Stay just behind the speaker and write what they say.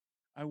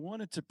I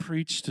wanted to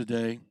preach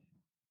today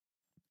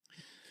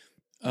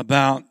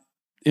about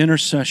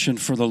intercession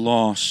for the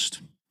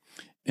lost.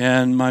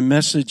 And my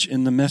message,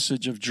 in the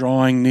message of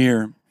drawing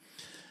near,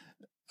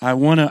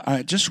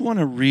 I just want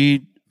to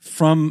read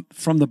from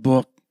the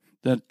book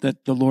that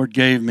the Lord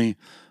gave me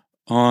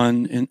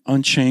on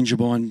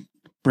unchangeable,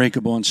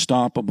 unbreakable,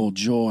 unstoppable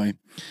joy,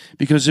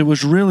 because it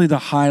was really the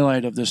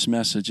highlight of this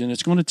message. And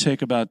it's going to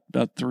take about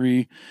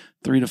 3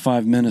 to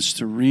 5 minutes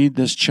to read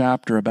this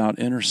chapter about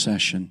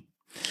intercession.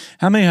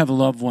 How many have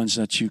loved ones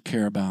that you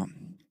care about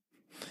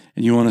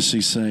and you want to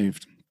see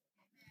saved?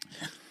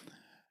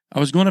 I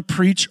was going to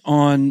preach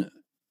on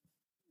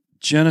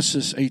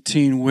Genesis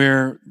 18,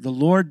 where the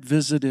Lord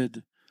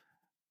visited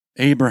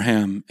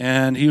Abraham,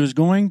 and he was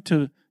going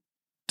to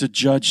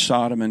judge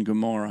Sodom and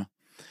Gomorrah.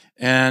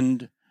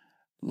 And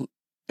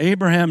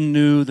Abraham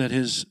knew that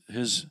his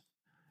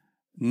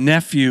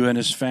nephew and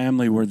his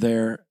family were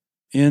there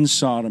in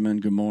Sodom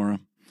and Gomorrah.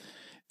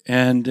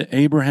 And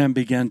Abraham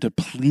began to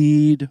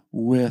plead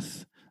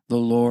with the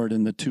Lord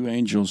and the two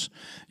angels.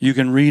 You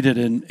can read it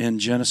in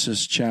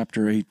Genesis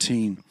chapter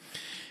 18.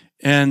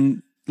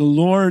 And the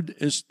Lord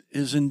is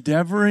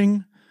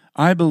endeavoring,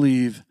 I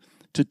believe,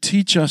 to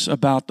teach us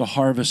about the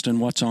harvest and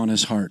what's on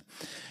his heart.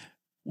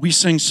 We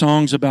sing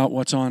songs about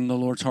what's on the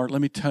Lord's heart. Let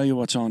me tell you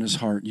what's on his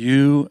heart.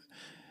 You,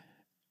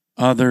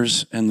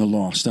 others, and the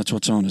lost. That's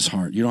what's on his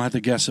heart. You don't have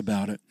to guess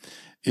about it.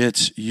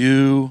 It's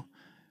you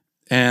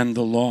and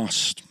the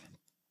lost.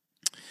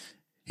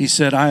 He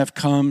said, I have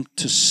come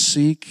to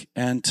seek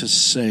and to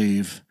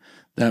save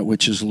that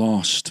which is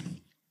lost.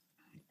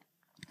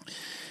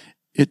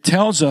 It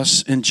tells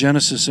us in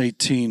Genesis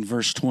 18,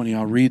 verse 20,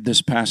 I'll read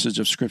this passage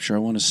of Scripture. I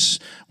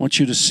want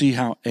you to see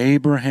how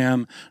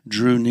Abraham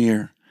drew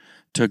near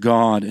to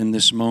God in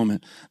this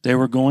moment. They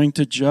were going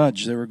to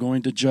judge. They were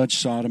going to judge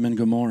Sodom and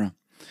Gomorrah.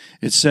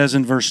 It says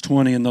in verse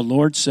 20, and the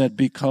Lord said,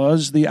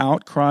 because the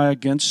outcry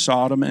against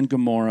Sodom and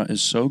Gomorrah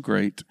is so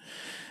great,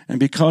 and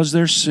because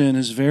their sin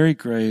is very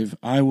grave,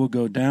 I will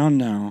go down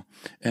now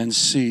and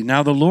see.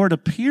 Now the Lord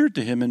appeared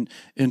to him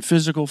in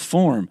physical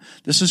form.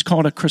 This is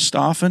called a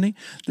Christophany.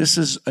 This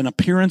is an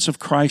appearance of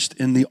Christ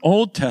in the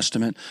Old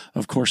Testament,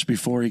 of course,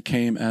 before he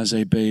came as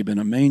a babe in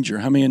a manger.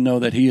 How many know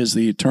that he is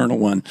the eternal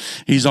one?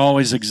 He's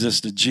always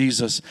existed.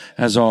 Jesus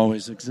has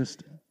always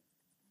existed.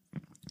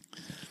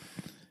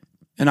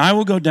 And I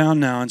will go down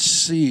now and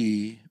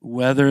see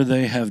whether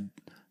they have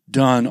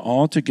done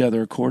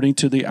altogether according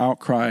to the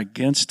outcry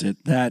against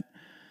it that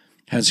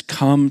has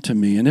come to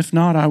me. And if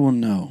not, I will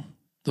know,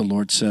 the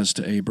Lord says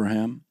to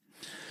Abraham.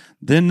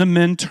 Then the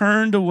men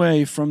turned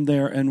away from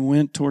there and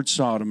went toward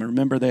Sodom. And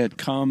remember, they had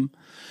come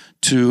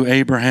to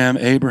Abraham.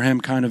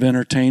 Abraham kind of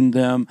entertained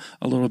them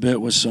a little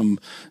bit with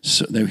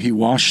he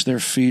washed their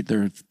feet. There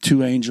were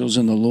two angels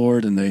in the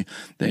Lord, and they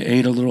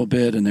ate a little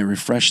bit and they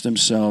refreshed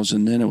themselves.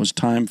 And then it was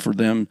time for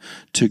them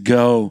to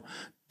go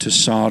to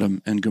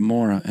Sodom and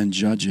Gomorrah and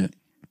judge it,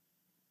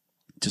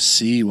 to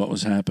see what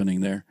was happening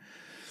there.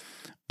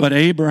 But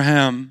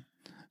Abraham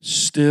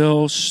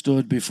still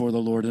stood before the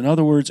Lord. In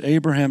other words,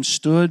 Abraham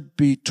stood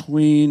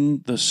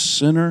between the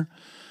sinner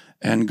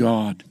and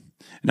God.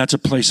 And that's a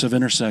place of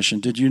intercession.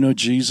 Did you know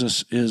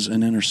Jesus is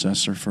an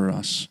intercessor for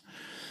us?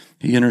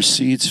 He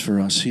intercedes for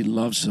us. He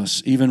loves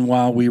us. Even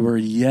while we were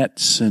yet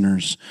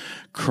sinners,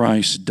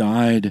 Christ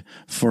died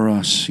for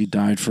us. He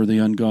died for the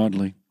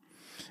ungodly.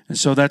 And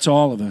so that's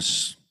all of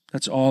us.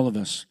 That's all of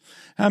us.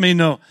 How many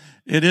know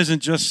it isn't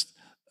just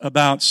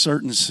about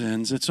certain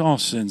sins? It's all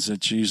sins that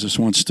Jesus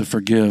wants to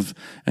forgive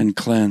and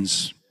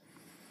cleanse.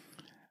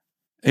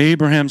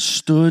 Abraham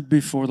stood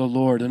before the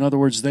Lord. In other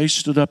words, they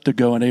stood up to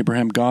go, and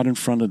Abraham got in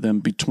front of them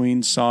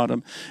between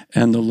Sodom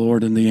and the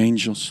Lord and the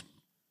angels.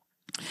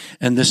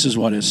 And this is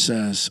what it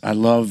says. I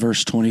love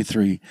verse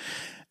 23.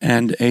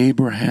 And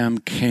Abraham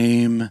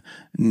came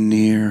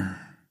near.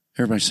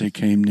 Everybody say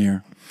came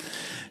near.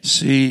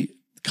 See,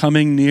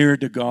 coming near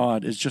to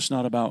God is just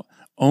not about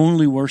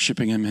only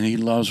worshiping him, and he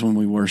loves when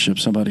we worship.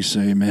 Somebody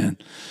say amen.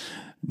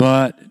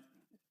 But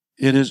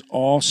it is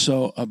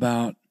also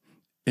about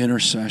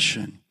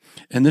intercession.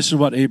 And this is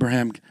what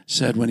Abraham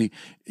said when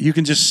you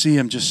can just see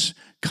him just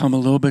come a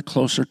little bit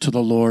closer to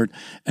the Lord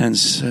and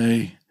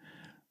say,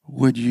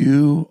 would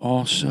you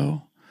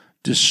also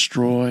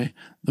destroy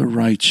the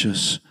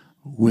righteous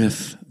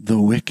with the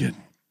wicked?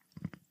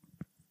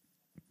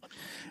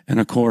 And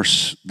of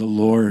course, the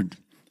Lord,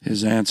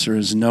 his answer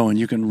is no. And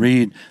you can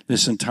read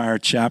this entire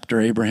chapter.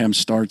 Abraham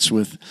starts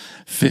with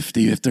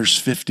 50. If there's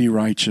 50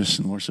 righteous,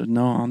 and the Lord said,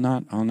 no,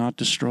 I'll not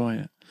destroy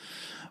it.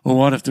 Well,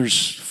 what if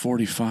there's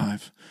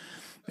 45?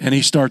 And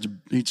he starts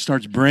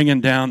bringing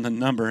down the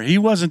number. He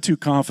wasn't too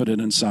confident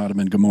in Sodom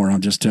and Gomorrah.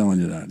 I'm just telling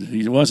you that.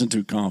 He wasn't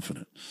too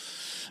confident.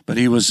 But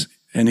he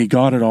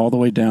got it all the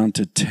way down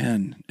to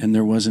 10, and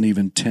there wasn't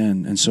even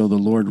 10. And so the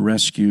Lord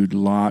rescued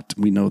Lot.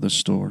 We know the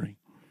story.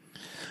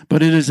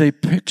 But it is a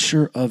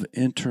picture of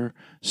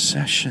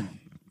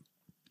intercession.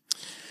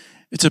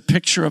 It's a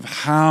picture of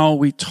how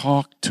we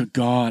talk to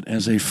God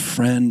as a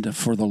friend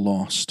for the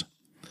lost.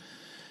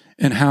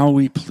 and how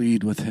we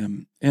plead with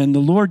him. And the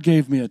Lord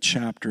gave me a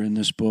chapter in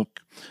this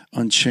book,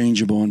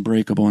 Unchangeable,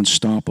 Unbreakable,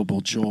 Unstoppable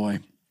Joy.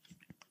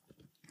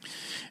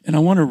 And I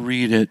want to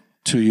read it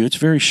to you. It's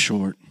very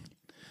short,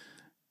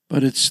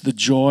 but it's the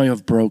joy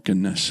of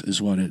brokenness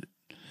is what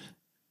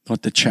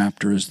the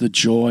chapter is, the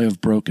joy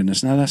of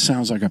brokenness. Now that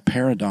sounds like a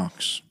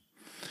paradox,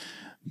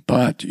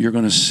 but you're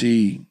going to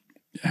see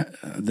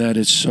that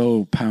it's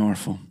so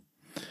powerful.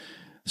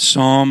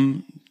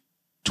 Psalm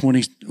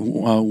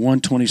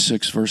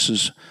 126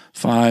 verses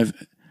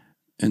 5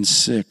 and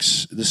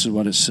 6. This is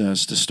what it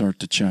says to start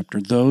the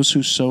chapter. Those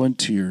who sow in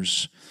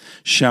tears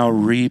shall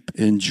reap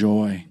in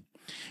joy.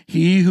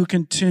 He who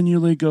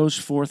continually goes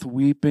forth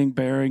weeping,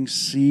 bearing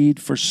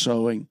seed for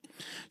sowing,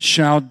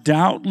 shall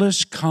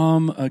doubtless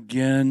come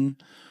again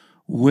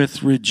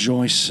with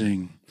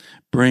rejoicing,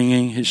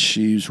 bringing his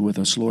sheaves with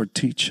us. Lord,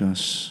 teach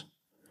us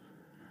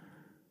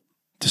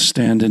to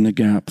stand in the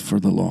gap for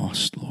the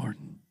lost, Lord,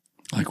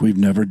 like we've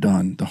never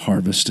done. The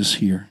harvest is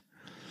here.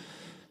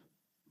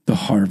 The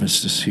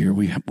harvest is here.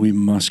 We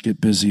must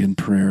get busy in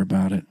prayer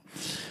about it.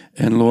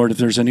 And Lord, if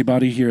there's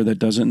anybody here that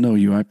doesn't know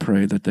you, I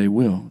pray that they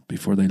will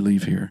before they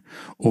leave here.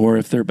 Or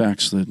if they're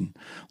backslidden,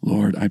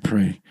 Lord, I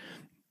pray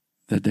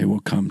that they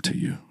will come to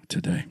you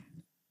today.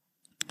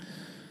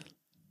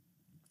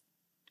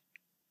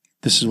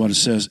 This is what it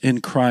says. In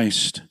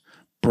Christ,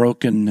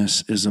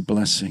 brokenness is a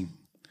blessing.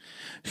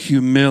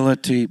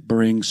 Humility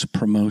brings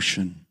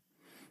promotion,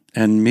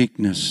 and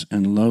meekness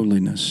and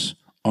lowliness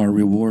are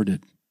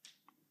rewarded.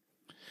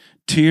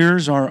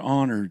 Tears are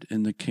honored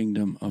in the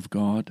kingdom of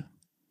God.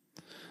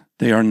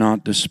 They are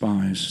not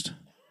despised.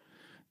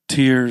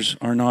 Tears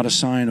are not a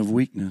sign of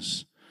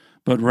weakness,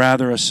 but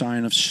rather a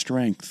sign of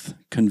strength,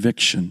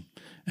 conviction,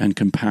 and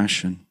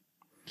compassion.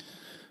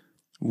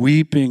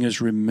 Weeping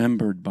is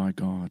remembered by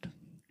God.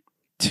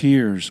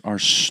 Tears are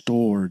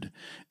stored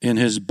in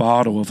his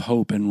bottle of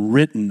hope and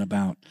written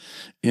about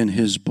in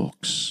his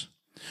books.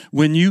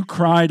 When you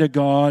cry to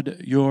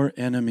God, your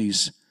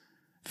enemies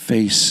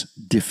face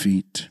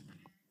defeat.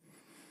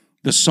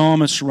 The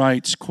psalmist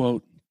writes,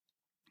 quote,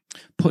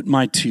 "Put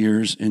my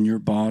tears in your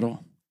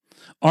bottle.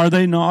 Are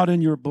they not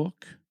in your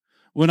book?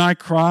 When I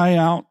cry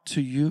out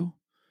to you,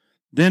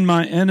 then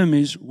my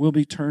enemies will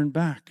be turned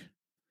back.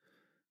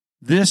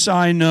 This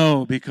I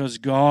know because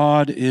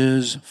God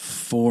is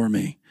for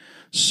me."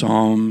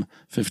 Psalm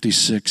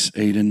 56,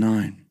 8 and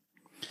 9.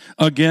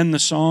 Again, the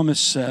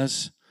psalmist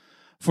says,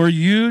 "For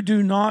you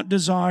do not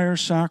desire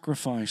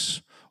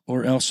sacrifice,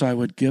 or else I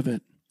would give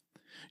it.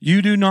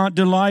 You do not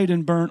delight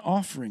in burnt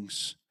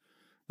offerings.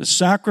 The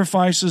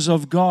sacrifices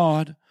of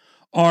God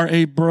are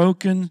a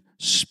broken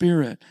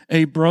spirit,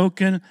 a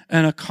broken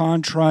and a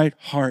contrite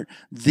heart.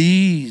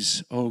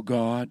 These, O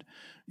God,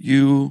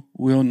 you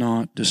will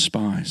not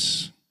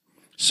despise."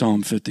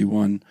 Psalm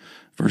 51,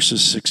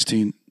 verses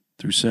 16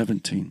 through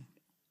 17.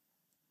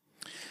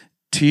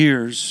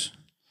 Tears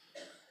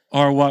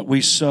are what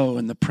we sow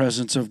in the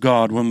presence of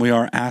God when we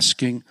are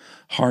asking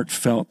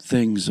heartfelt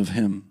things of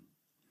him.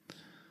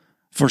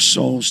 For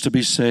souls to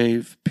be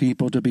saved,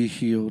 people to be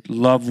healed,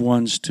 loved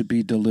ones to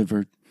be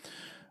delivered.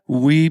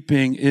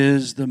 Weeping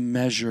is the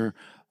measure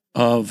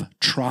of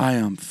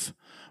triumph,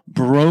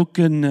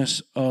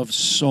 brokenness of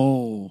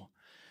soul.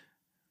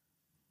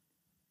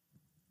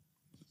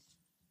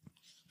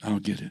 I'll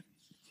get it.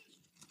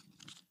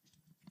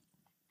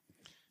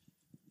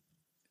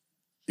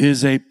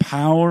 Is a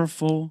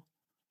powerfully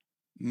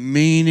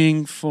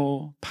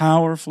meaningful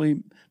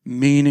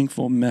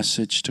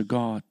message to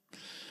God.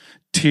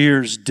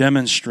 Tears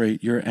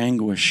demonstrate your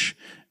anguish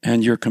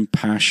and your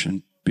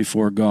compassion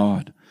before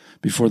God,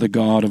 before the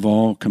God of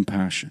all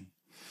compassion.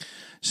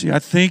 See, I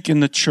think in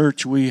the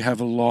church we have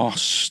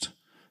lost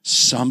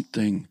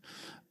something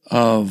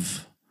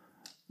of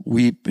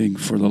weeping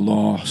for the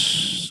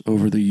lost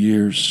over the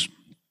years.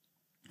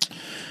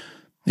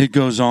 It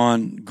goes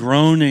on,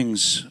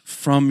 "Groanings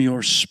from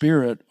your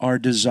spirit are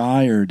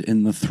desired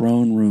in the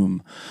throne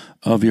room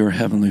of your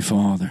heavenly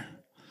Father."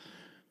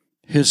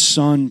 His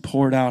Son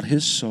poured out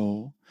his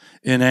soul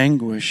in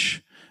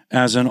anguish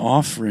as an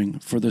offering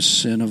for the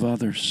sin of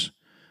others.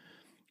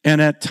 And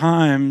at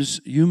times,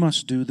 you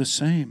must do the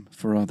same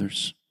for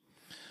others.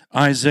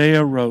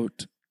 Isaiah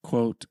wrote,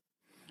 quote,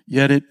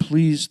 "Yet it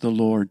pleased the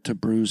Lord to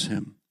bruise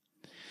him.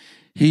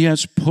 He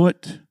has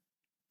put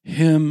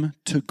him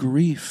to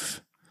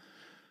grief.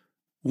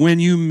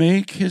 When you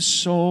make his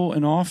soul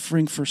an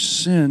offering for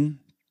sin,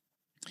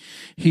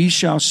 he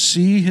shall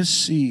see his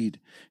seed.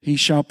 He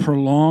shall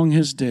prolong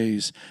his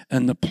days,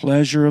 and the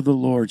pleasure of the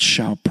Lord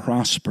shall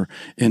prosper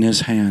in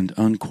his hand,"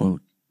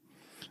 unquote.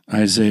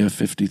 Isaiah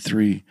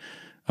 53,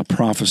 a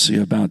prophecy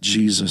about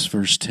Jesus,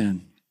 verse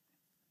 10.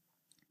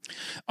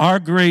 Our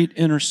great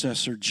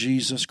intercessor,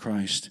 Jesus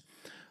Christ,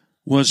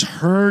 was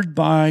heard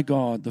by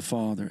God the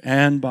Father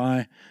and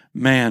by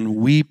man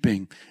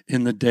weeping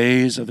in the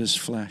days of his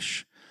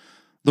flesh.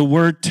 The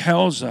word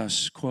tells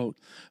us, quote,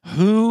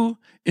 "Who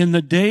in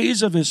the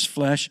days of his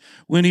flesh,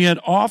 when he had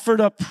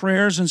offered up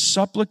prayers and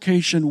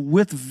supplication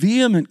with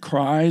vehement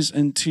cries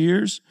and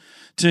tears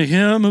to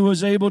him who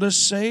was able to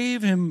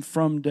save him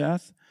from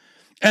death,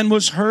 and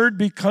was heard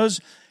because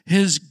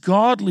his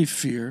godly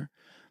fear.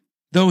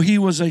 Though he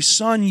was a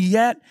son,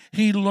 yet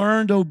he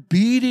learned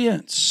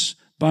obedience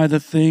by the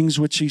things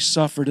which he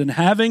suffered. And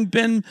having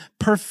been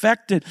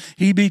perfected,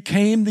 he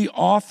became the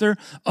author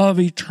of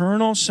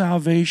eternal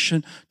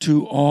salvation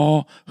to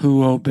all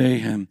who obey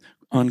him."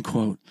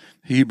 Unquote.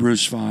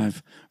 Hebrews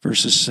 5,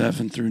 verses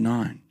 7 through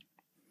 9.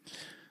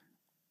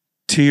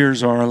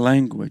 Tears are a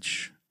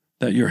language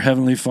that your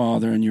Heavenly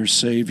Father and your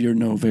Savior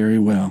know very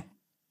well.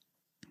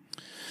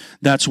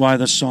 That's why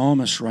the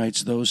psalmist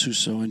writes, "Those who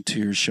sow in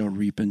tears shall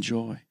reap in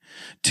joy."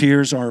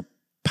 Tears are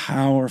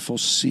powerful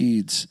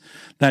seeds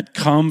that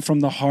come from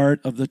the heart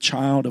of the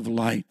child of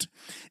light.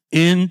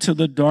 Into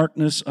the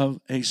darkness of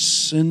a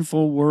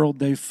sinful world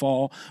they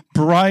fall,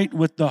 bright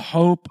with the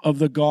hope of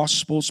the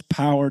gospel's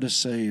power to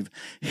save,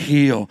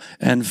 heal,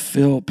 and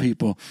fill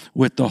people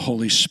with the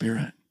Holy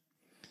Spirit.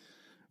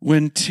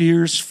 When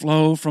tears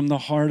flow from the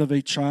heart of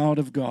a child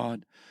of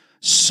God,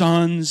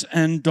 sons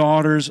and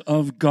daughters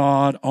of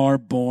God are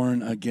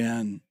born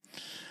again.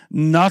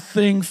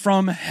 Nothing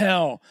from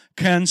hell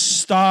can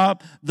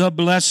stop the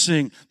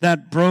blessing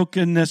that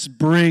brokenness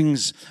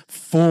brings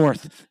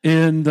forth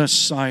in the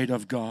sight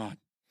of God.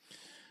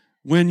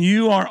 When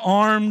you are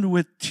armed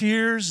with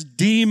tears,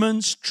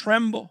 demons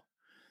tremble.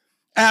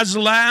 As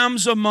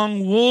lambs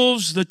among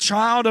wolves, the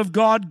child of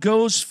God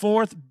goes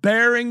forth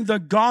bearing the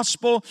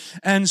gospel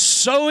and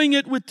sowing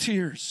it with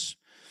tears.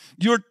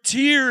 Your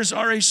tears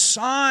are a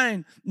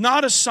sign,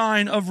 not a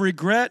sign of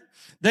regret.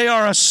 They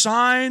are a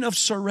sign of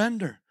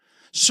surrender.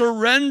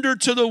 Surrender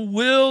to the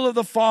will of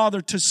the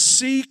Father to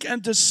seek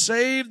and to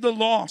save the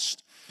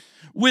lost.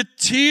 With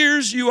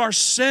tears you are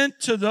sent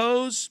to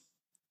those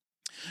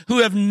who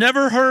have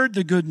never heard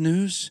the good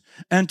news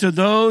and to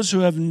those who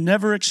have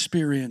never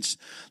experienced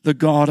the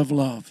God of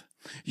love.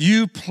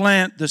 You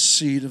plant the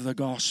seed of the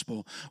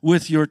gospel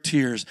with your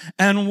tears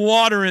and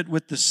water it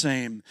with the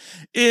same.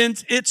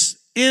 It's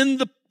in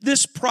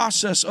this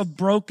process of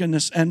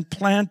brokenness and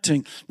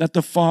planting that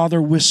the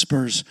Father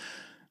whispers,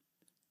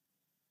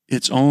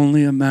 "It's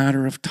only a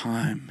matter of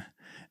time,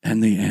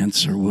 and the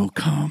answer will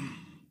come."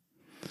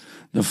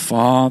 The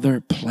Father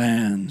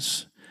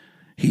plans.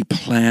 He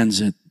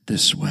plans it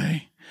this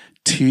way.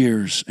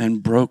 Tears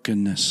and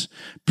brokenness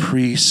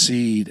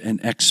precede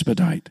and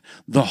expedite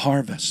the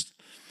harvest.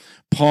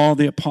 Paul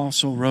the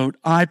apostle wrote,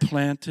 "I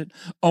planted,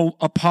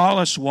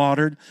 Apollos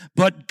watered,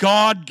 but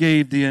God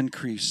gave the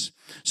increase.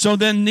 So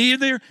then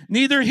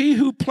neither he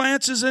who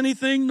plants is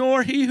anything,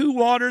 nor he who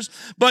waters,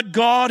 but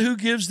God who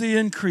gives the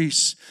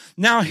increase.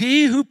 Now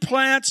he who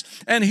plants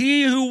and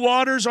he who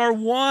waters are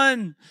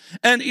one,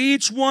 and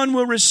each one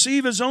will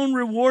receive his own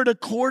reward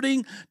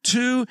according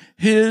to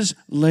his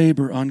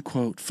labor."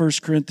 Unquote.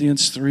 1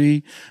 Corinthians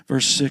 3,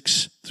 verse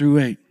 6 through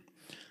 8.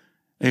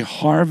 A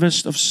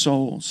harvest of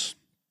souls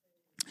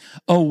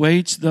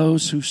awaits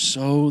those who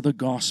sow the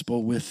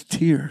gospel with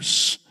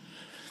tears.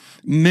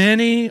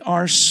 Many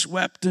are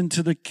swept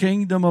into the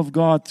kingdom of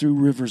God through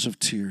rivers of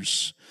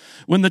tears.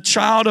 When the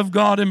child of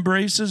God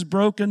embraces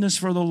brokenness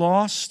for the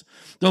lost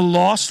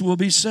will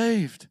be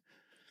saved.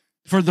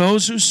 For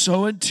those who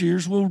sow in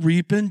tears will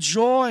reap in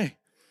joy.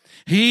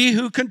 He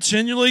who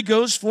continually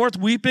goes forth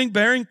weeping,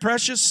 bearing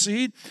precious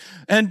seed,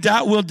 and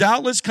will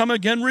doubtless come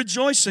again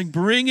rejoicing,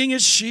 bringing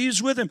his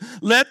sheaves with him.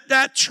 Let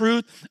the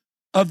truth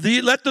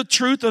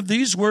of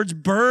these words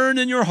burn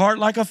in your heart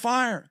like a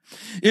fire.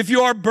 If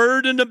you are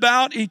burdened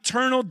about the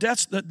eternal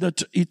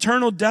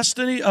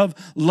destiny of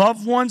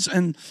loved ones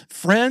and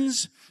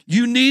friends,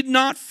 you need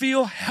not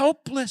feel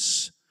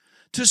helpless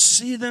to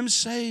see them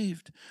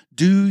saved.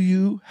 Do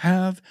you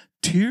have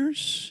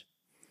tears?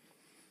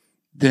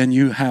 Then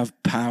you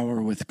have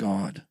power with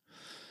God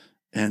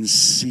and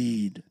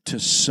seed to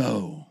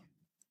sow.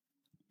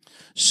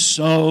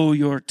 Sow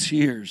your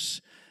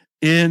tears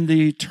in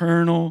the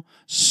eternal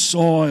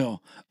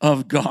soil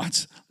of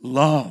God's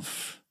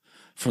love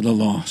for the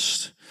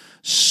lost.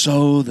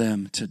 Sow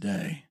them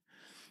today.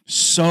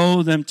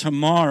 Sow them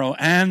tomorrow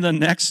and the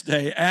next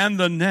day and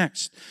the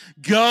next.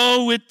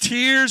 Go with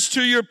tears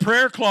to your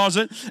prayer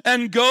closet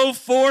and go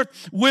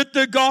forth with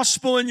the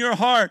gospel in your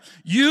heart.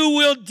 You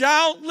will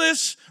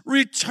doubtless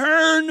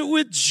return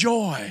with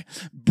joy,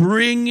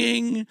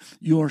 bringing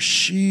your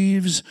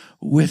sheaves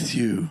with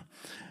you.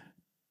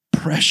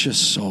 Precious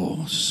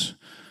souls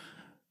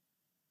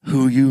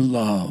who you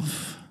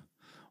love,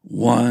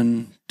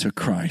 won to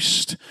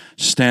Christ.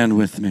 Stand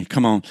with me.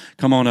 Come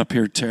on up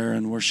here, Tara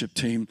and worship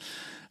team.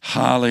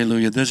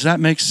 Hallelujah. Does that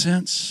make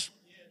sense?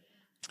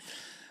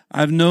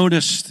 I've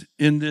noticed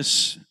in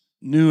this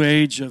new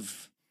age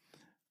of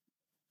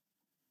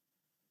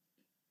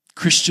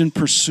Christian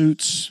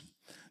pursuits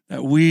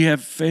that we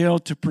have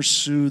failed to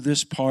pursue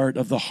this part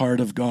of the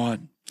heart of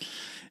God.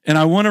 And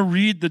I want to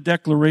read the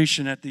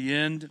declaration at the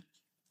end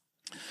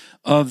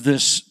of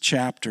this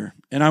chapter.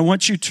 And I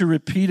want you to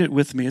repeat it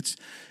with me. It's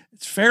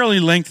fairly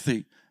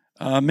lengthy,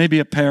 maybe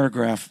a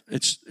paragraph.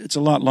 It's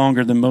a lot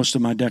longer than most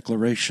of my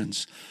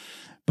declarations.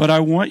 But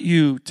I want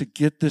you to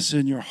get this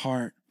in your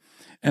heart.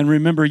 And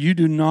remember, you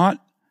do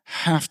not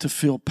have to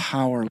feel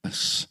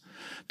powerless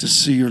to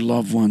see your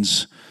loved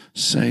ones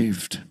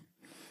saved.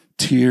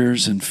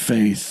 Tears and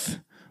faith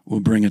will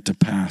bring it to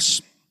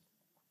pass.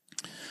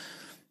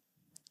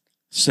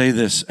 Say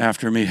this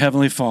after me.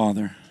 Heavenly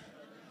Father,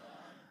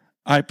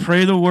 I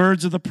pray the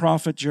words of the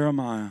prophet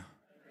Jeremiah.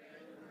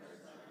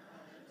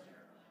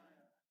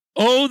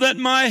 Oh, that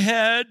my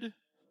head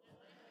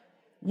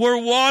were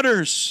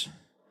waters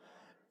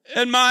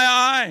and my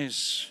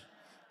eyes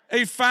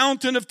a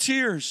fountain of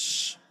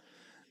tears,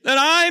 that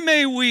I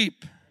may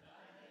weep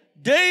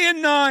day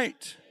and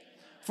night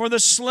for the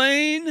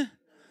slain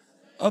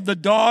of the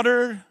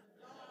daughter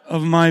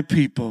of my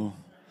people.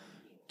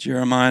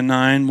 Jeremiah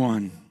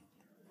 9:1.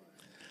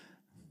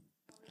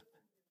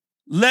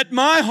 Let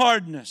my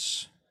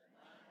hardness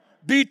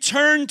be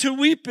turned to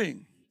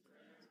weeping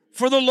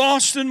for the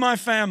lost in my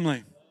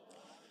family,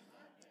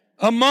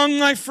 among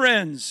my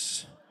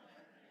friends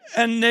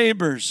and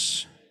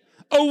neighbors.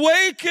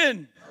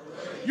 Awaken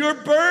your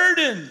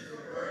burden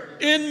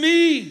in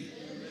me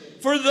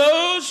for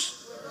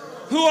those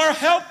who are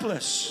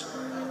helpless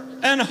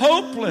and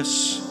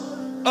hopeless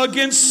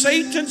against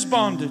Satan's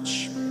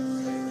bondage.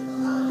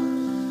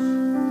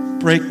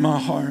 Break my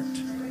heart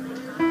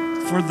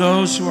for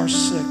those who are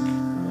sick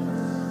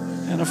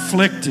and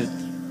afflicted,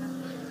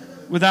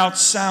 without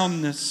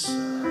soundness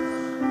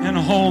and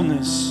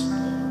wholeness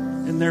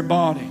in their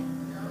body.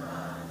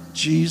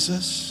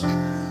 Jesus,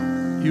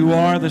 you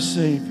are the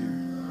Savior.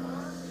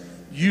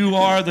 You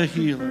are the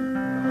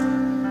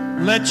healer.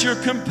 Let your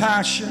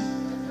compassion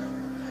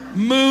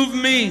move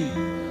me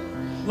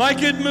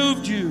like it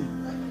moved you.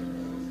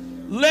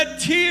 Let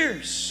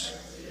tears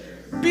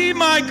be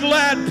my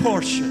glad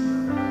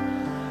portion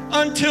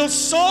until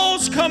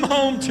souls come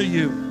home to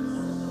you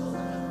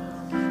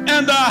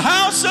and the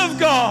house of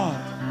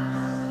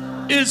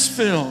God is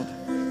filled.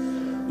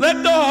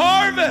 Let the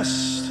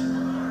harvest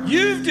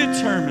you've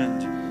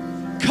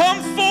determined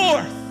come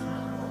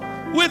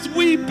forth with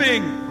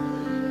weeping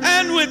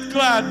and with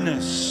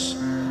gladness,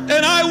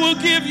 and I will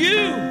give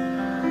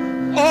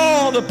you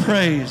all the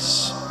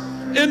praise.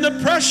 In the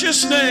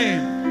precious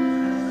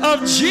name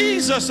of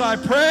Jesus I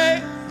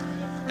pray,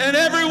 and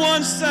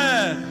everyone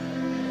said,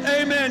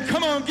 amen.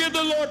 Come on, give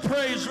the Lord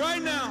praise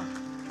right now.